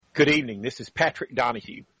Good evening. This is Patrick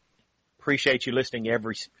Donahue. Appreciate you listening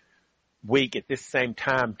every week at this same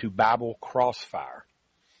time to Bible Crossfire.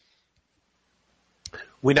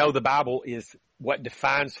 We know the Bible is what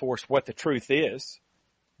defines for us what the truth is.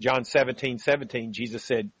 John 17:17, Jesus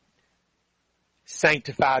said,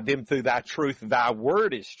 sanctify them through thy truth. Thy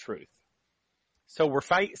word is truth. So we're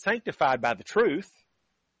sanctified by the truth.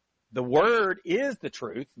 The word is the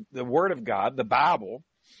truth. The word of God, the Bible,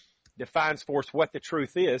 defines for us what the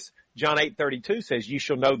truth is. John 8:32 says, you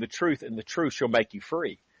shall know the truth, and the truth shall make you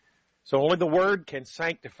free. So only the word can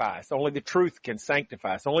sanctify us. Only the truth can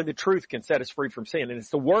sanctify us. Only the truth can set us free from sin. And it's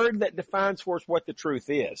the word that defines for us what the truth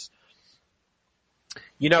is.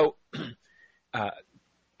 You know,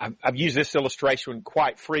 I've used this illustration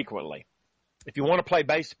quite frequently. If you want to play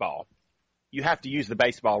baseball, you have to use the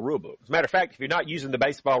baseball rule book. As a matter of fact, if you're not using the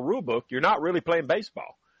baseball rule book, you're not really playing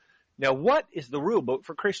baseball. Now, what is the rule book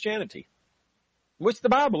for Christianity? Well, it's the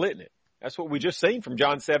Bible, isn't it? That's what we just seen from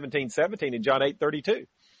John 17:17 and John 8:32.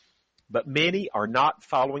 But many are not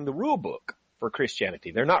following the rule book for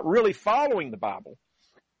Christianity. They're not really following the Bible.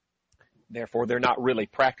 Therefore, they're not really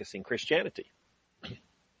practicing Christianity.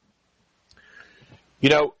 You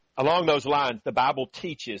know, along those lines, the Bible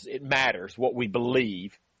teaches it matters what we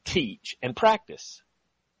believe, teach, and practice.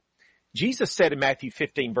 Jesus said in Matthew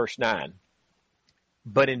 15, verse 9,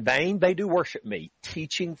 but in vain they do worship me,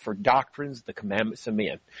 teaching for doctrines the commandments of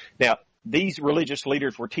men. Now, these religious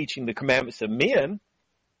leaders were teaching the commandments of men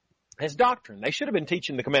as doctrine. They should have been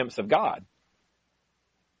teaching the commandments of God.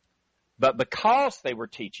 But because they were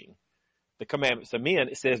teaching the commandments of men,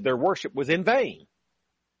 it says their worship was in vain.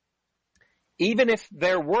 Even if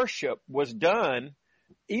their worship was done,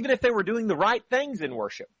 even if they were doing the right things in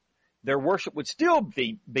worship, their worship would still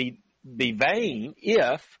be vain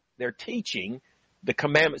if they're teaching the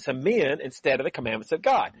commandments of men instead of the commandments of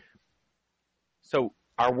God. So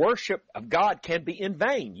our worship of God can be in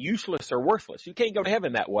vain, useless or worthless. You can't go to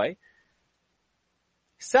heaven that way.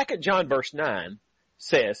 2 John verse 9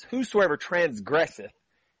 says, whosoever transgresseth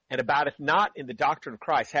and abideth not in the doctrine of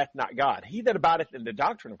Christ hath not God. He that abideth in the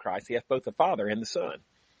doctrine of Christ, he hath both the Father and the Son.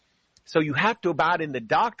 So you have to abide in the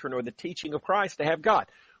doctrine or the teaching of Christ to have God.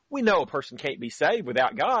 We know a person can't be saved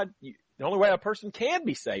without God. The only way a person can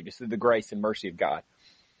be saved is through the grace and mercy of God.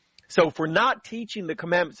 So if we're not teaching the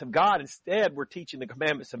commandments of God, instead we're teaching the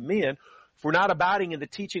commandments of men, if we're not abiding in the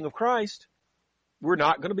teaching of Christ, we're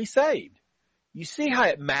not going to be saved. You see how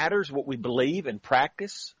it matters what we believe and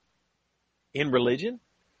practice in religion?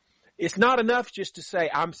 It's not enough just to say,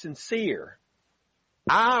 I'm sincere.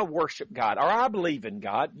 I worship God, or I believe in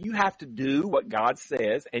God. You have to do what God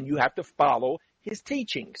says, and you have to follow His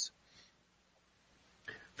teachings.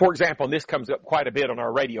 For example, and this comes up quite a bit on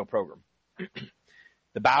our radio program,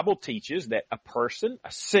 the Bible teaches that a person,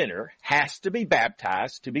 a sinner, has to be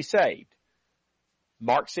baptized to be saved.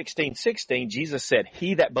 Mark 16:16, Jesus said,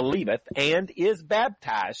 he that believeth and is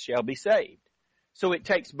baptized shall be saved. So it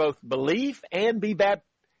takes both belief and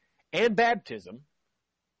baptism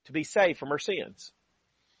to be saved from our sins.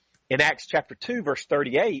 In Acts chapter 2, verse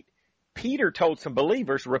 38, Peter told some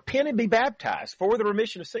believers, repent and be baptized for the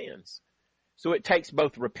remission of sins. So it takes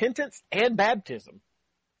both repentance and baptism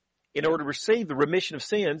in order to receive the remission of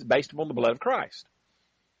sins based upon the blood of Christ.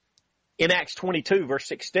 In Acts 22, verse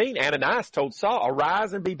 16, Ananias told Saul,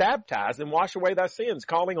 arise and be baptized and wash away thy sins,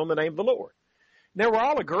 calling on the name of the Lord. Now we're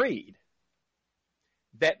all agreed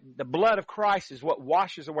that the blood of Christ is what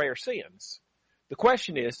washes away our sins. The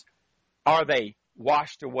question is, are they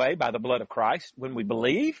washed away by the blood of Christ when we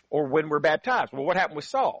believe or when we're baptized? Well, what happened with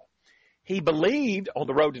Saul? He believed on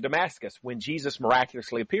the road to Damascus when Jesus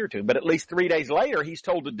miraculously appeared to him. But at least 3 days later, he's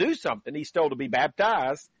told to do something. He's told to be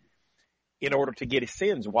baptized in order to get his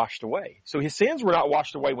sins washed away. So his sins were not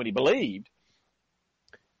washed away when he believed.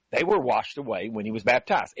 They were washed away when he was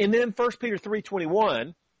baptized. And then 1 Peter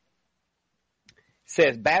 3:21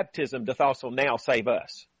 says, baptism doth also now save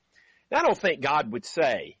us. Now, I don't think God would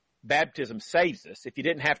say baptism saves us if you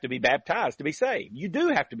didn't have to be baptized to be saved. You do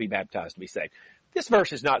have to be baptized to be saved. This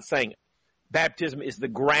verse is not saying baptism is the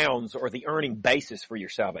grounds or the earning basis for your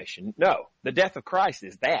salvation. No, the death of Christ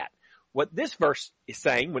is that. What this verse is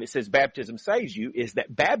saying when it says baptism saves you is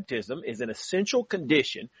that baptism is an essential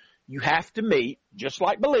condition you have to meet, just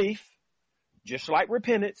like belief, just like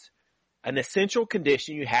repentance, an essential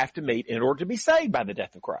condition you have to meet in order to be saved by the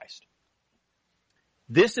death of Christ.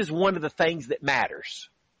 This is one of the things that matters.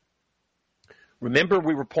 Remember,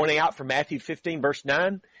 we were pointing out from Matthew 15, verse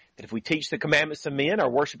 9, that if we teach the commandments of men, our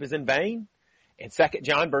worship is in vain. And 2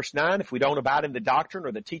 John, verse 9, if we don't abide in the doctrine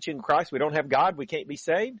or the teaching of Christ, we don't have God, we can't be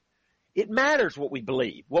saved. It matters what we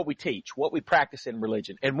believe, what we teach, what we practice in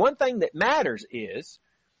religion. And one thing that matters is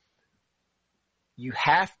you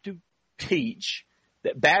have to teach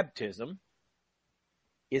that baptism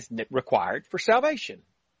is required for salvation.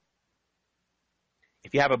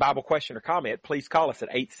 If you have a Bible question or comment, please call us at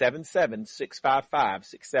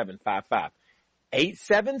 877-655-6755.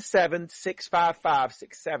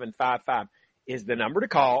 877-655-6755 is the number to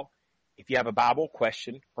call if you have a Bible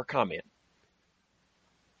question or comment.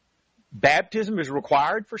 Baptism is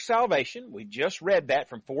required for salvation. We just read that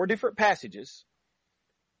from 4 different passages.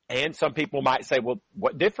 And some people might say, well,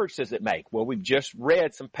 what difference does it make? Well, we've just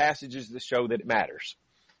read some passages that show that it matters.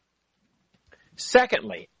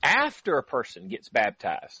 Secondly, after a person gets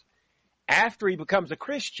baptized, after he becomes a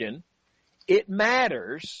Christian, it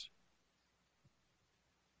matters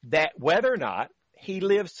that whether or not he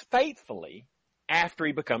lives faithfully after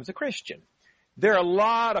he becomes a Christian. There are a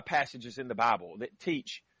lot of passages in the Bible that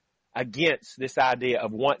teach against this idea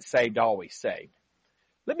of once saved, always saved.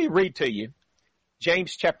 Let me read to you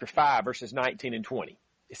James chapter 5, verses 19 and 20.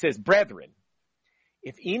 It says, "Brethren,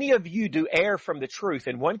 if any of you do err from the truth,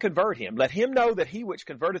 and one convert him, let him know that he which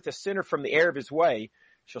converteth a sinner from the error of his way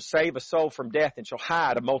shall save a soul from death and shall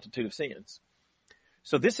hide a multitude of sins."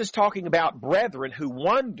 So this is talking about brethren who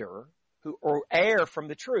wander, or err from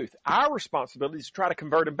the truth. Our responsibility is to try to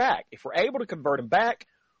convert them back. If we're able to convert them back,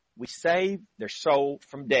 we save their soul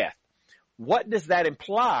from death. What does that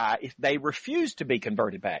imply if they refuse to be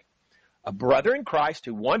converted back? A brother in Christ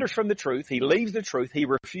who wanders from the truth, he leaves the truth, he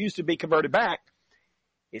refuses to be converted back,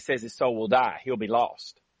 it says his soul will die. He'll be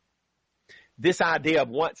lost. This idea of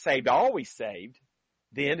once saved, always saved,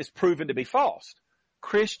 then is proven to be false.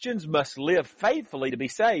 Christians must live faithfully to be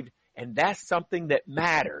saved, and that's something that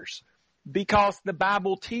matters because the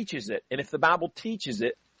Bible teaches it. And if the Bible teaches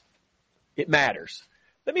it, it matters.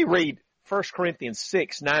 Let me read 1 Corinthians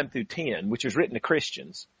 6, 9 through 10, which is written to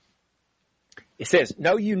Christians. It says,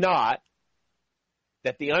 "Know you not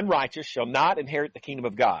that the unrighteous shall not inherit the kingdom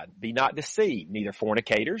of God? Be not deceived, neither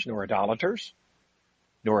fornicators, nor idolaters,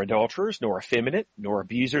 nor adulterers, nor effeminate, nor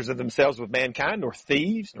abusers of themselves with mankind, nor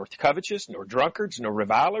thieves, nor covetous, nor drunkards, nor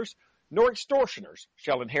revilers, nor extortioners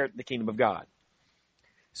shall inherit the kingdom of God."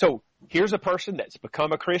 So here's a person that's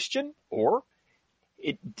become a Christian, or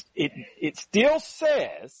it still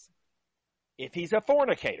says if he's a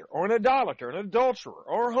fornicator or an idolater, an adulterer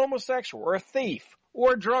or a homosexual or a thief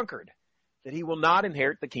or a drunkard, that he will not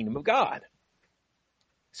inherit the kingdom of God.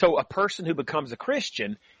 So a person who becomes a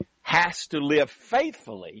Christian has to live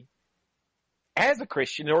faithfully as a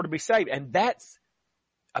Christian in order to be saved. And that's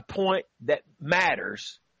a point that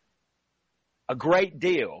matters a great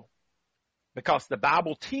deal because the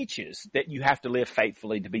Bible teaches that you have to live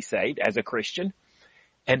faithfully to be saved as a Christian.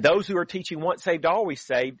 And those who are teaching once saved, always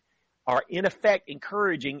saved are in effect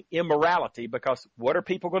encouraging immorality, because what are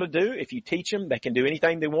people going to do if you teach them they can do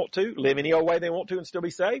anything they want to, live any old way they want to and still be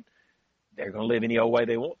saved? They're going to live any old way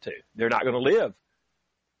they want to. They're not going to live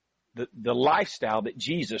the lifestyle that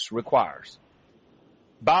Jesus requires.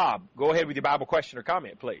 Bob, go ahead with your Bible question or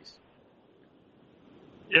comment, please.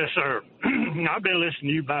 Yes, sir. I've been listening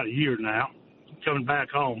to you about a year now, coming back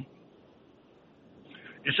home.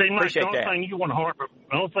 It seems like the only thing you want to harp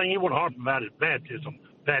about is baptism.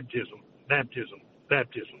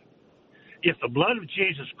 If the blood of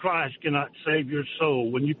Jesus Christ cannot save your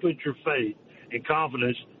soul when you put your faith and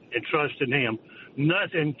confidence and trust in Him,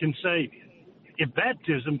 nothing can save you. If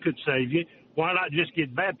baptism could save you, why not just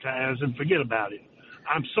get baptized and forget about it?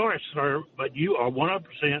 I'm sorry, sir, but you are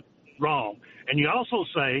 100% wrong. And you also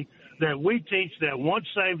say that we teach that once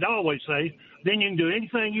saved, always saved, then you can do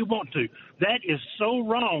anything you want to. That is so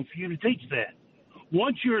wrong for you to teach that.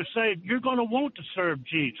 Once you're saved, you're going to want to serve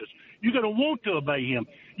Jesus. You're going to want to obey Him.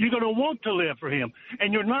 You're going to want to live for Him.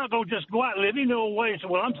 And you're not going to just go out and live any old way and say,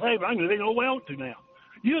 well, I'm saved, I'm going to live any old way I want to now.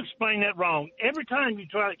 You explain that wrong. Every time you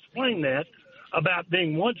try to explain that about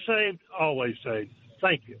being once saved, always saved.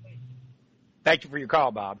 Thank you. Thank you for your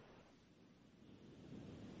call, Bob.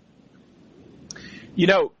 You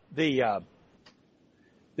know,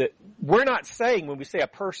 we're not saying when we say a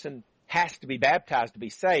person has to be baptized to be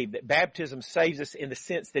saved, that baptism saves us in the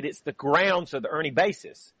sense that it's the grounds or the earning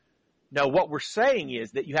basis. No, what we're saying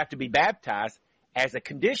is that you have to be baptized as a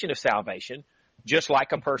condition of salvation, just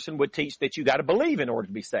like a person would teach that you got to believe in order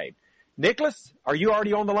to be saved. Nicholas, are you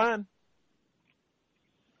already on the line?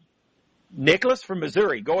 Nicholas from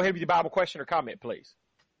Missouri, go ahead with your Bible question or comment, please.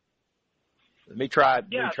 Let me try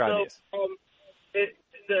this.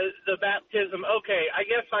 The baptism, okay, I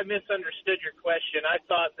guess I misunderstood your question. I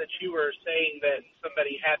thought that you were saying that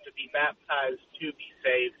somebody had to be baptized to be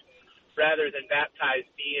saved rather than baptized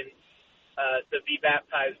to be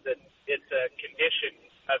baptized that it's a condition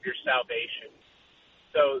of your salvation.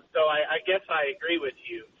 So I guess I agree with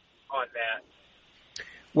you on that.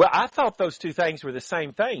 Well, I thought those two things were the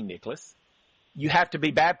same thing, Nicholas. You have to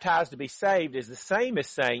be baptized to be saved is the same as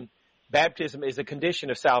saying baptism is a condition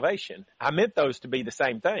of salvation. I meant those to be the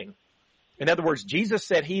same thing. In other words, Jesus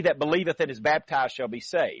said, he that believeth and is baptized shall be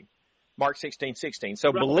saved. Mark 16:16.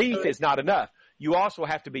 So belief is not enough. You also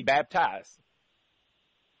have to be baptized.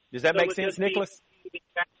 Does that make sense, Nicholas? Be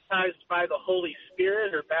baptized by the Holy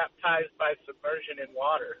Spirit or baptized by submersion in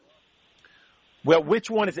water? Well, which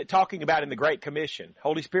one is it talking about in the Great Commission?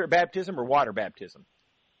 Holy Spirit baptism or water baptism?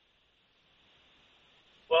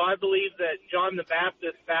 Well, I believe that John the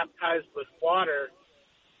Baptist baptized with water,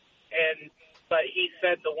 but he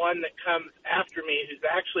said the one that comes after me, who's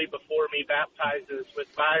actually before me, baptizes with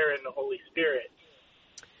fire and the Holy Spirit.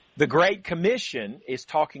 The Great Commission is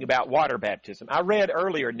talking about water baptism. I read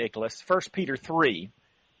earlier, Nicholas, 1 Peter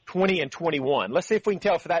 3:20 and 21. Let's see if we can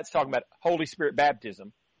tell if that's talking about Holy Spirit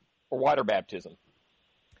baptism or water baptism.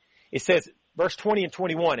 It says, verse 20 and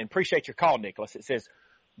 21, and appreciate your call, Nicholas. It says,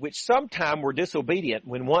 which sometime were disobedient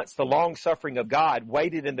when once the long-suffering of God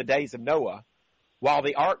waited in the days of Noah, while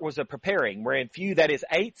the ark was a-preparing, wherein few, that is,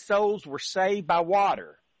 8 souls were saved by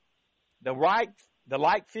water. The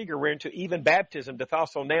like figure whereunto even baptism doth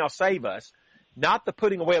also now save us, not the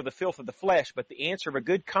putting away of the filth of the flesh, but the answer of a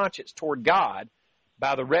good conscience toward God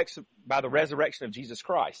by the resurrection of Jesus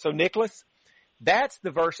Christ. So, Nicholas, that's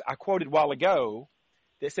the verse I quoted a while ago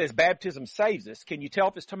that says baptism saves us. Can you tell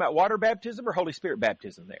if it's talking about water baptism or Holy Spirit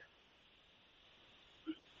baptism there?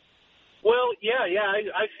 Well, yeah,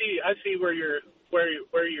 I see where you're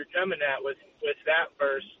coming at with that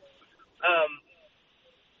verse.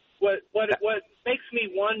 What makes me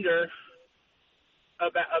wonder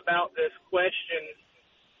about this question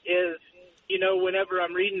is, whenever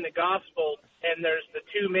I'm reading the gospel and there's the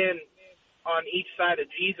 2 men on each side of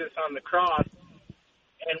Jesus on the cross,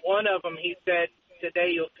 and one of them, he said,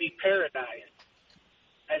 today you'll see paradise.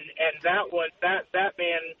 And that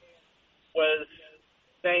man was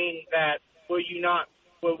saying that, will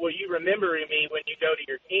you remember me when you go to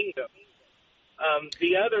your kingdom?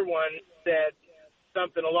 The other one said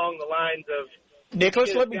something along the lines of,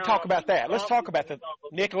 Nicholas, let me talk about that. Let's talk about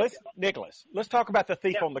Nicholas, let's talk about the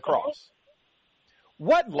thief on the cross.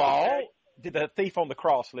 What law did the thief on the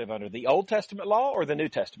cross live under? The Old Testament law or the New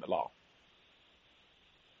Testament law?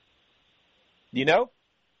 Do you know?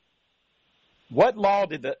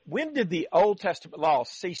 When did the Old Testament law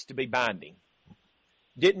cease to be binding?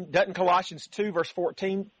 Doesn't Colossians 2 verse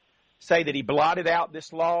 14 say that he blotted out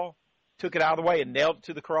this law, took it out of the way and nailed it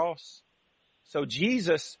to the cross? So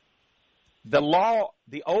Jesus, the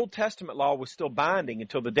Old Testament law was still binding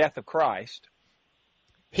until the death of Christ.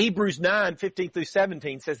 Hebrews 9:15 through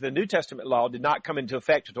 17 says the New Testament law did not come into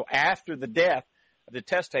effect until after the death of the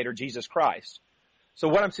testator, Jesus Christ. So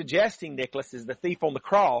what I'm suggesting, Nicholas, is the thief on the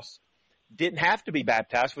cross didn't have to be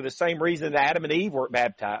baptized for the same reason that Adam and Eve weren't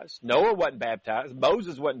baptized. Noah wasn't baptized.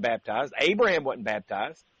 Moses wasn't baptized. Abraham wasn't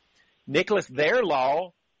baptized. Nicholas, their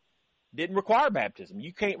law didn't require baptism.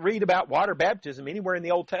 You can't read about water baptism anywhere in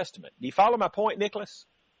the Old Testament. Do you follow my point, Nicholas?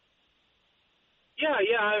 Yeah,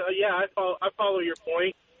 I follow your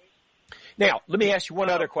point. Now, let me ask you one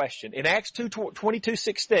other question. In Acts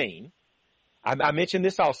 22:16, I mentioned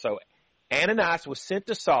this also. Ananias was sent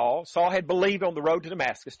to Saul. Saul had believed on the road to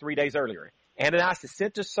Damascus 3 days earlier. Ananias is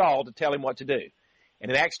sent to Saul to tell him what to do. And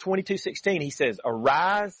in Acts 22:16, he says,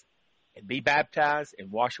 arise and be baptized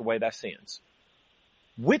and wash away thy sins.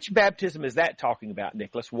 Which baptism is that talking about,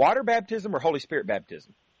 Nicholas? Water baptism or Holy Spirit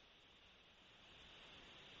baptism?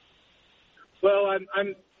 Well,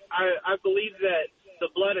 I believe that the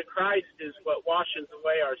blood of Christ is what washes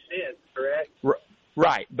away our sins, correct?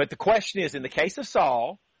 Right. But the question is, in the case of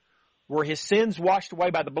Saul, were his sins washed away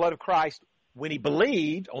by the blood of Christ when he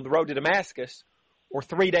believed on the road to Damascus, or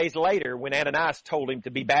 3 days later when Ananias told him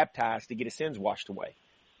to be baptized to get his sins washed away?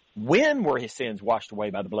 When were his sins washed away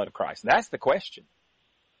by the blood of Christ? That's the question.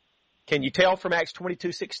 Can you tell from Acts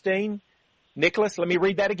 22:16? Nicholas, let me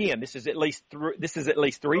read that again. This is at least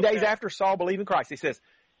 3 days after Saul believed in Christ. He says,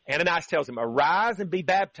 Ananias tells him, arise and be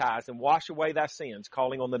baptized and wash away thy sins,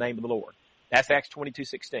 calling on the name of the Lord. That's Acts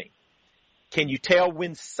 22:16. Can you tell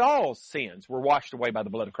when Saul's sins were washed away by the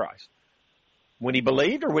blood of Christ? When he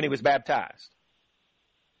believed or when he was baptized?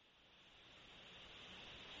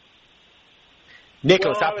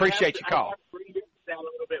 Nicholas, I appreciate your call. A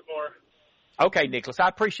little bit more. Okay, Nicholas, I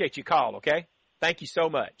appreciate your call, okay? Thank you so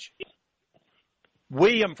much.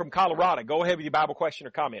 William from Colorado, go ahead with your Bible question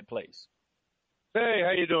or comment, please. Hey,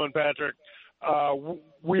 how you doing, Patrick?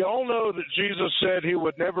 We all know that Jesus said he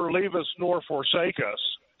would never leave us nor forsake us.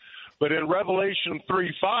 But in Revelation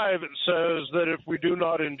 3:5, it says that if we do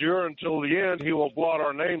not endure until the end, he will blot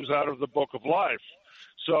our names out of the book of life.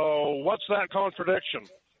 So what's that contradiction?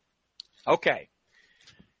 Okay.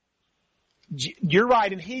 You're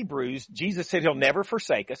right in Hebrews. Jesus said he'll never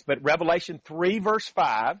forsake us. But Revelation 3 verse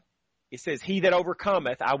 5, it says, he that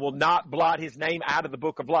overcometh, I will not blot his name out of the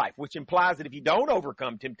book of life, which implies that if you don't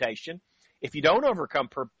overcome temptation, if you don't overcome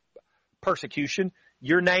persecution,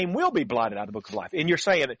 your name will be blotted out of the book of life. And you're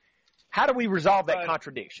saying, how do we resolve that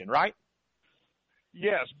contradiction, right?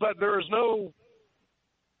 Yes, but there is no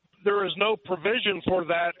provision for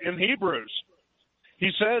that in Hebrews. He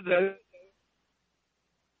said that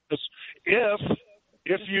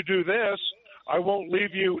if you do this, I won't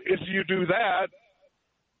leave you if you do that.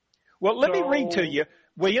 Well, let me read to you,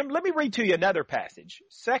 William, let me read to you another passage.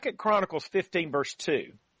 2 Chronicles 15 verse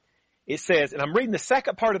 2. It says, and I'm reading the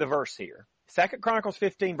second part of the verse here. 2 Chronicles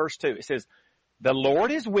 15 verse 2. It says, the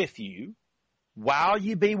Lord is with you while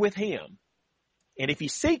ye be with him. And if ye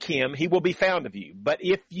seek him, he will be found of you. But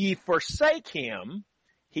if ye forsake him,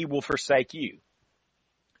 he will forsake you.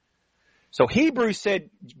 So Hebrews said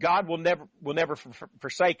God will never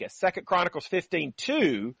forsake us. 2 Chronicles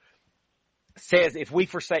 15:2 says if we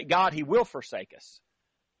forsake God, he will forsake us.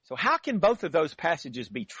 So how can both of those passages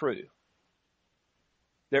be true?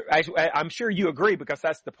 I'm sure you agree because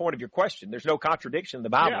that's the point of your question. There's no contradiction in the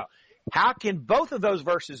Bible. Yeah. How can both of those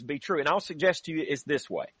verses be true? And I'll suggest to you is this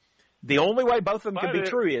way. The only way both of them can be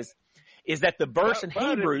true is that the verse in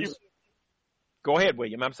Hebrews. Go ahead,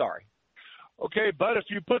 William. I'm sorry. Okay, but if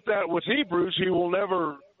you put that with Hebrews, he will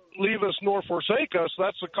never leave us nor forsake us.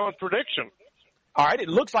 That's a contradiction. All right, it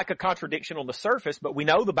looks like a contradiction on the surface, but we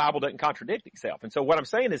know the Bible doesn't contradict itself. And so what I'm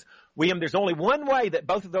saying is, William, there's only one way that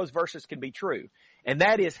both of those verses can be true. And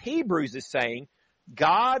that is Hebrews is saying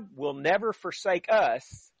God will never forsake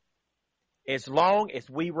us as long as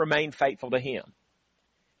we remain faithful to him.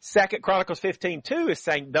 2 Chronicles 15:2 is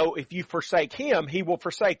saying, though, if you forsake him, he will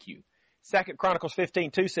forsake you. 2 Chronicles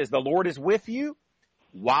 15:2 says, the Lord is with you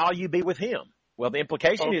while you be with him. Well, the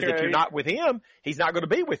implication is if you're not with him, he's not going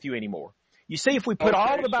to be with you anymore. You see, if we put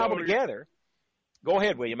all of the Bible together, go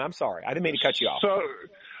ahead, William. I'm sorry. I didn't mean to cut you off.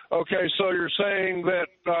 So you're saying that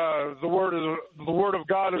the word of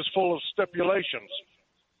God is full of stipulations.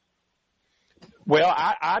 Well,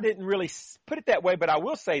 I didn't really put it that way, but I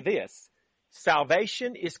will say this.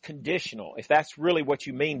 Salvation is conditional, if that's really what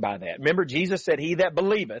you mean by that. Remember, Jesus said, he that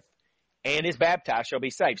believeth and is baptized shall be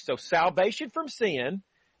saved. So salvation from sin,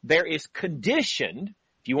 there is conditioned,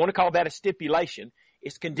 if you want to call that a stipulation,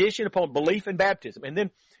 it's conditioned upon belief and baptism. And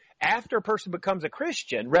then after a person becomes a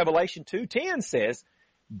Christian, Revelation 2:10 says,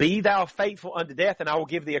 be thou faithful unto death and I will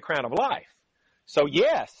give thee a crown of life. So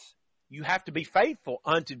yes, you have to be faithful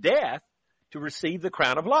unto death to receive the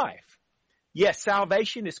crown of life. Yes,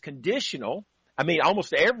 salvation is conditional. I mean,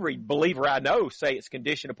 almost every believer I know say it's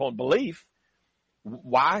conditioned upon belief.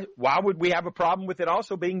 Why would we have a problem with it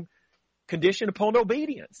also being conditioned upon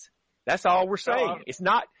obedience? That's all we're saying. It's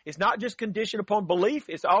not just conditioned upon belief.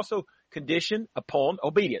 It's also conditioned upon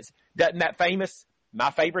obedience. Doesn't that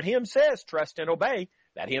my favorite hymn says, trust and obey.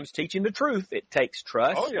 That hymn's teaching the truth. It takes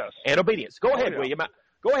trust and obedience. Go ahead, William.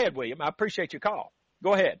 Go ahead, William. I appreciate your call.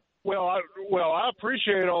 Go ahead. Well, I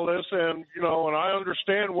appreciate all this, and and I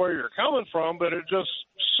understand where you're coming from, but it just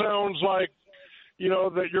sounds like,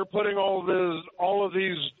 that you're putting all of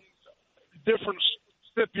these different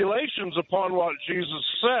stipulations upon what Jesus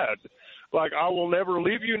said. Like, I will never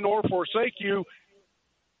leave you nor forsake you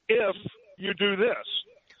if you do this.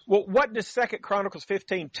 Well, what does 2 Chronicles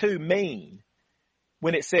 15:2 mean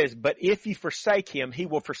when it says, but if you forsake him, he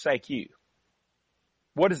will forsake you?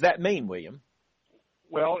 What does that mean, William?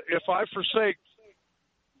 Well, if I forsake,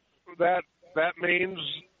 that means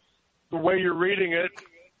the way you're reading it,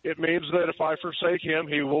 it means that if I forsake him,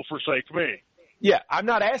 he will forsake me. Yeah, I'm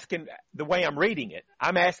not asking the way I'm reading it.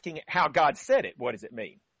 I'm asking how God said it. What does it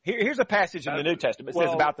mean? Here's a passage in the New Testament that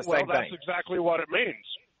says about the same thing. That's exactly what it means.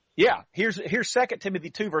 Yeah, here's 2 Timothy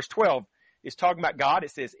 2 verse 12 is talking about God.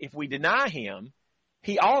 It says, if we deny him,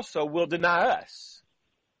 he also will deny us.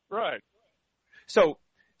 Right. So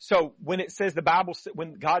when it says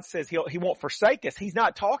when God says he won't forsake us, he's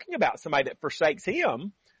not talking about somebody that forsakes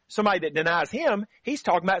him, somebody that denies him. He's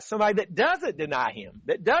talking about somebody that doesn't deny him,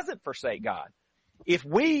 that doesn't forsake God. If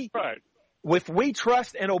we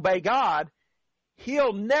trust and obey God,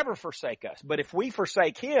 he'll never forsake us. But if we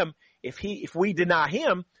forsake him, if we deny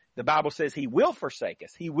him, the Bible says he will forsake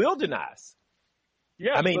us. He will deny us.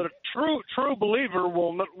 Yes, I mean, but a true believer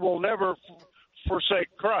will never forsake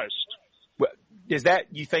Christ. Is that,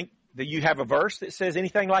 you think that you have a verse that says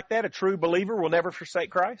anything like that? A true believer will never forsake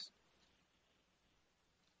Christ?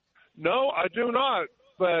 No, I do not.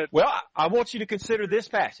 But well, I want you to consider this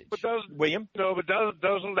passage, William. No, but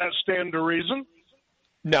doesn't that stand to reason?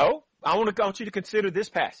 No, I want you to consider this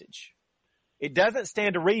passage. It doesn't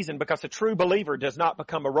stand to reason because a true believer does not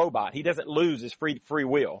become a robot. He doesn't lose his free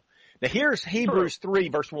will. Now here's Hebrews 3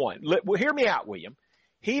 verse 1. Well, hear me out, William.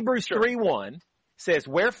 Hebrews 3:1 says,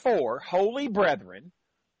 "Wherefore, holy brethren,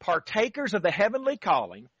 partakers of the heavenly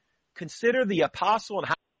calling, consider the apostle and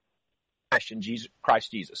high passion,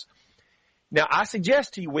 Christ Jesus." Now, I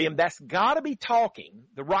suggest to you, William, that's got to be talking.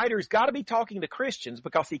 The writer's got to be talking to Christians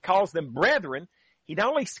because he calls them brethren. He not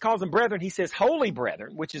only calls them brethren, he says holy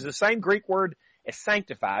brethren, which is the same Greek word as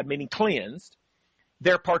sanctified, meaning cleansed.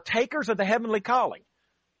 They're partakers of the heavenly calling.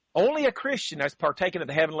 Only a Christian has partaken of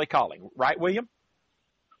the heavenly calling. Right, William?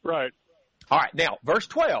 Right. All right. Now, verse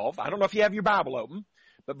 12, I don't know if you have your Bible open,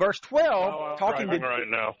 but verse 12,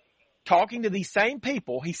 talking to these same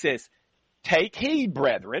people, he says, "Take heed,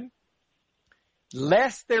 brethren,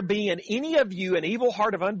 lest there be in any of you an evil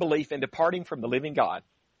heart of unbelief in departing from the living God."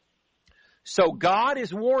 So God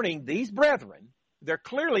is warning these brethren. They're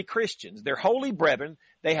clearly Christians. They're holy brethren.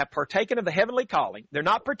 They have partaken of the heavenly calling. They're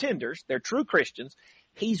not pretenders. They're true Christians.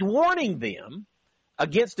 He's warning them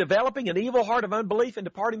against developing an evil heart of unbelief and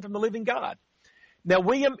departing from the living God. Now,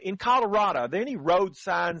 William, in Colorado, are there any road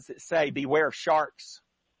signs that say, "Beware of sharks"?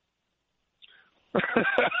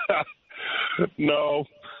 No.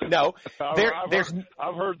 No.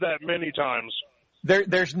 I've heard that many times.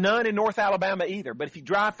 There's none in North Alabama either. But if you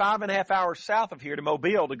drive 5.5 hours south of here to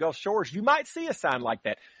Mobile, to Gulf Shores, you might see a sign like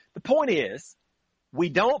that. The point is, we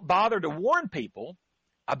don't bother to warn people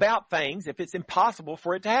about things if it's impossible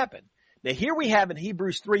for it to happen. Now, here we have in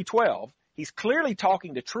Hebrews 3:12, he's clearly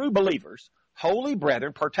talking to true believers, holy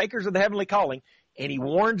brethren, partakers of the heavenly calling, and he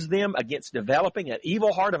warns them against developing an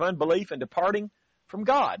evil heart of unbelief and departing from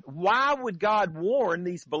God. Why would God warn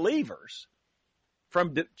these believers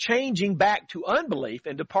from changing back to unbelief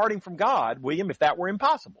and departing from God, William, if that were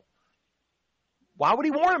impossible? Why would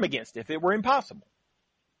he warn them against it if it were impossible?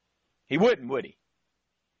 He wouldn't, would he?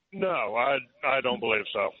 No, I don't believe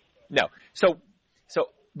so. No. So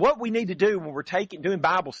what we need to do when we're doing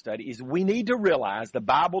Bible study is we need to realize the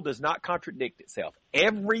Bible does not contradict itself.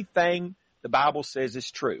 Everything the Bible says is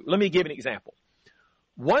true. Let me give an example.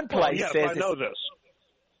 One place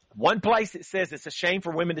it says it's a shame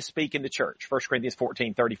for women to speak in the church, 1 Corinthians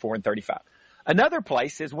 14:34 and 35. Another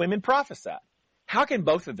place says women prophesy. How can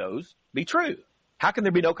both of those be true? How can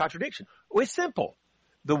there be no contradiction? Well, it's simple.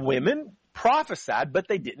 The women prophesied, but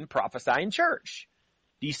they didn't prophesy in church.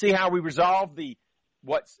 Do you see how we resolve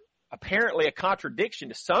what's apparently a contradiction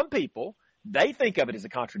to some people? They think of it as a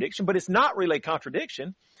contradiction, but it's not really a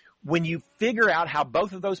contradiction when you figure out how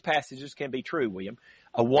both of those passages can be true, William.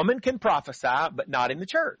 A woman can prophesy, but not in the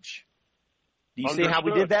church. Do you see how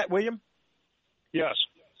we did that, William? Yes.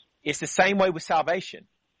 It's the same way with salvation.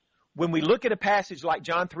 When we look at a passage like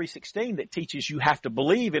John 3:16 that teaches you have to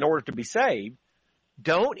believe in order to be saved,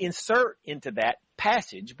 don't insert into that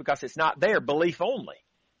passage because it's not there, belief only.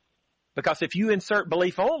 Because if you insert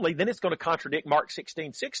belief only, then it's going to contradict Mark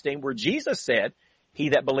 16:16 where Jesus said, "He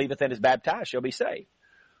that believeth and is baptized shall be saved."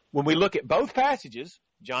 When we look at both passages,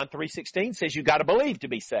 John 3:16 says you got to believe to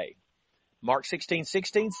be saved. Mark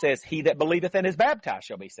 16:16 says, "He that believeth and is baptized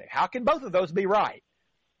shall be saved." How can both of those be right?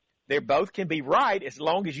 They both can be right as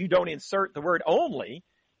long as you don't insert the word only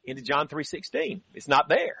into John 3:16. It's not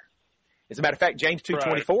there. As a matter of fact, James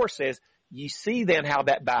 2:24 says, "You see then how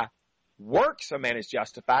that by works a man is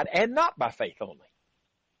justified and not by faith only."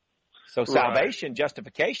 So salvation,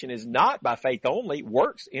 justification is not by faith only,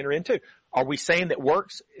 works enter into. Are we saying that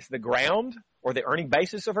works is the ground or the earning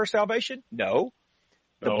basis of our salvation? No.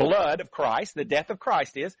 The blood of Christ, the death of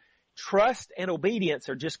Christ is. Trust and obedience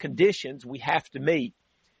are just conditions we have to meet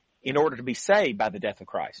in order to be saved by the death of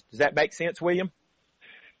Christ. Does that make sense, William?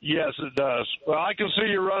 Yes, it does. Well, I can see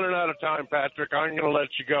you're running out of time, Patrick. I'm going to let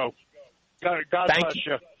you go. God bless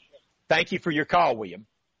you. Thank you for your call, William.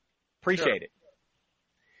 Appreciate it.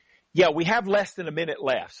 Yeah, we have less than a minute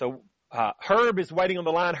left. So Herb is waiting on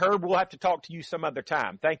the line. Herb, we'll have to talk to you some other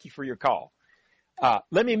time. Thank you for your call.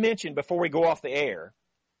 Let me mention before we go off the air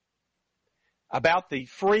about the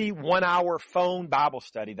free 1-hour phone Bible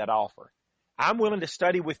study that I offer. I'm willing to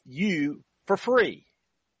study with you for free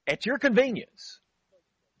at your convenience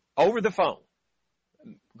over the phone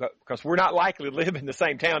because we're not likely to live in the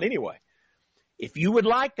same town anyway. If you would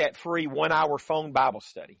like that free 1-hour phone Bible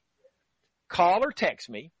study, call or text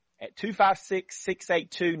me at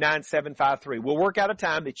 256-682-9753. We'll work out a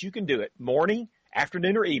time that you can do it, morning,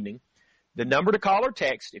 afternoon, or evening. The number to call or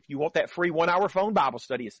text if you want that free 1-hour phone Bible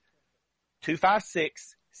study is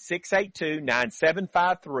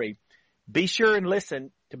 256-682-9753. Be sure and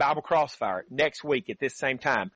listen to Bible Crossfire next week at this same time.